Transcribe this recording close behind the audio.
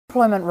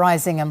Employment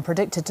rising and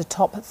predicted to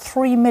top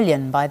 3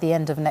 million by the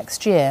end of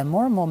next year.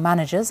 More and more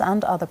managers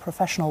and other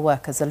professional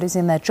workers are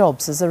losing their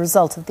jobs as a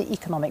result of the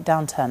economic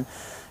downturn.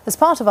 As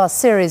part of our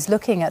series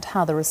looking at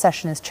how the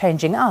recession is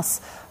changing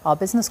us, our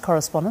business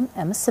correspondent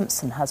Emma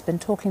Simpson has been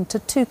talking to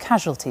two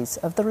casualties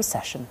of the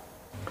recession.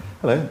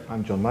 Hello,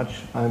 I'm John Mudge.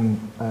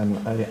 I'm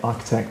an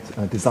architect,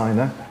 a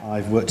designer.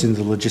 I've worked in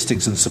the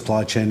logistics and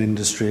supply chain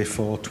industry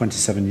for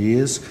 27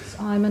 years.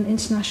 I'm an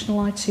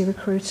international IT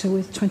recruiter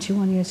with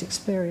 21 years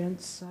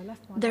experience.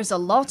 There's a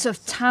lot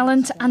of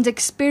talent and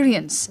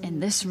experience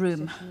in this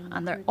room,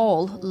 and they're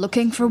all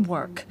looking for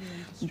work.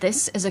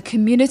 This is a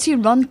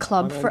community-run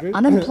club for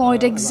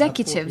unemployed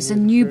executives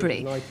in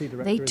Newbury.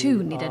 They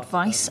too need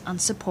advice and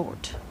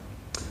support.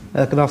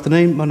 Good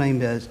afternoon, my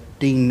name is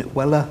Dean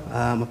Weller.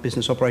 I'm a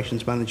business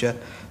operations manager,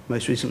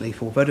 most recently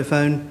for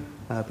Vodafone.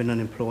 I've been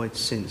unemployed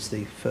since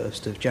the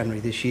 1st of January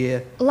this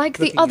year. Like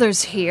the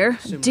others here,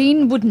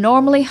 Dean would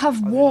normally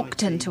have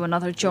walked into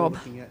another job.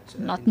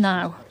 Not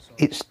now.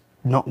 It's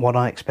not what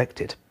I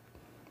expected.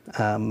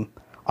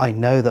 I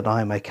know that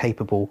I am a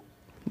capable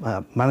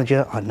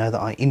manager. I know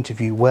that I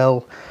interview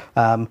well.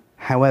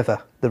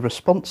 However, the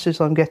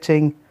responses I'm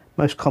getting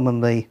most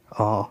commonly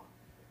are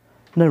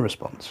no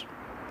response.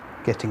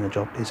 Getting a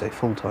job is a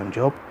full-time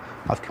job.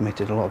 I've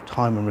committed a lot of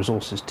time and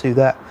resources to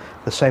that,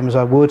 the same as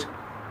I would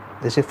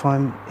as if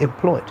I'm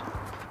employed.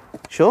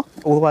 Sure,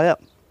 all the way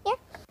up. Yeah.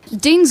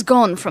 Dean's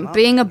gone from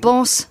being a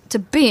boss to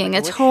being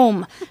at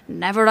home,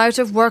 never out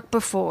of work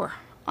before.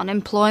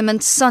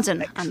 Unemployment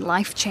sudden and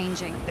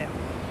life-changing.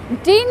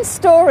 Dean's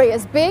story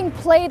is being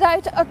played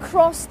out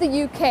across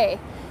the UK.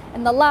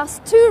 In the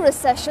last two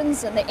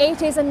recessions in the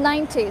 80s and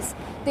 90s,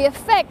 the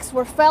effects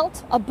were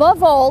felt,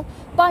 above all,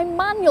 by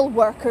manual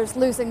workers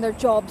losing their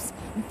jobs.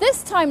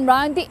 This time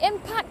round, the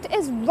impact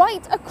is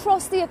right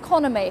across the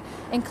economy,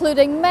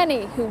 including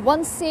many who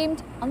once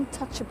seemed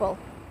untouchable.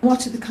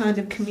 What are the kind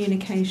of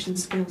communication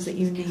skills that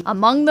you need?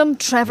 Among them,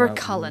 Trevor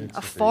Cullen,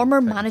 a former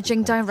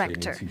managing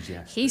director.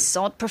 He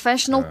sought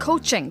professional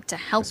coaching to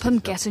help him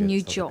get a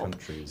new job.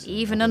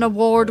 Even an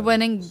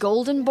award-winning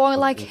golden boy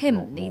like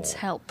him needs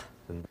help.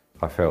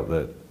 I felt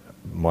that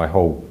my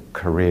whole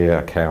career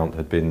account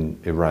had been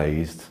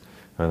erased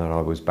and that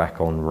I was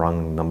back on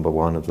rung number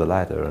one of the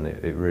ladder, and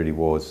it really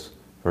was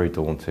very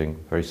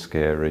daunting, very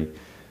scary.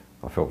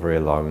 I felt very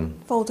alone.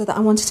 Folder that I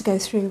wanted to go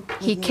through.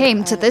 He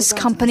came to this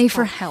company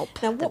for help.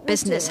 The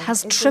business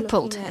has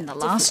tripled in the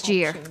last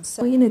year.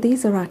 Well, you know,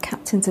 these are our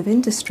captains of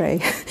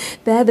industry.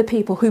 They're the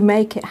people who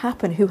make it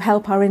happen, who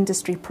help our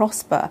industry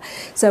prosper.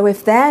 So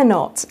if they're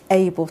not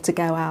able to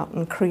go out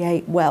and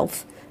create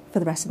wealth for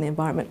the rest of the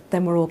environment,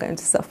 then we're all going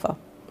to suffer.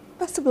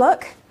 Best of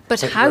luck.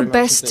 But how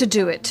best to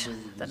do it?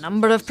 The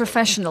number of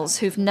professionals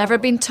who've never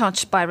been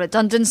touched by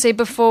redundancy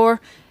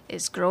before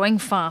is growing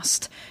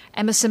fast.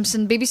 Emma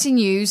Simpson, BBC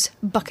News,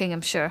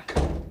 Buckinghamshire.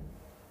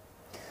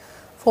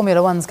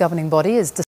 Formula One's governing body is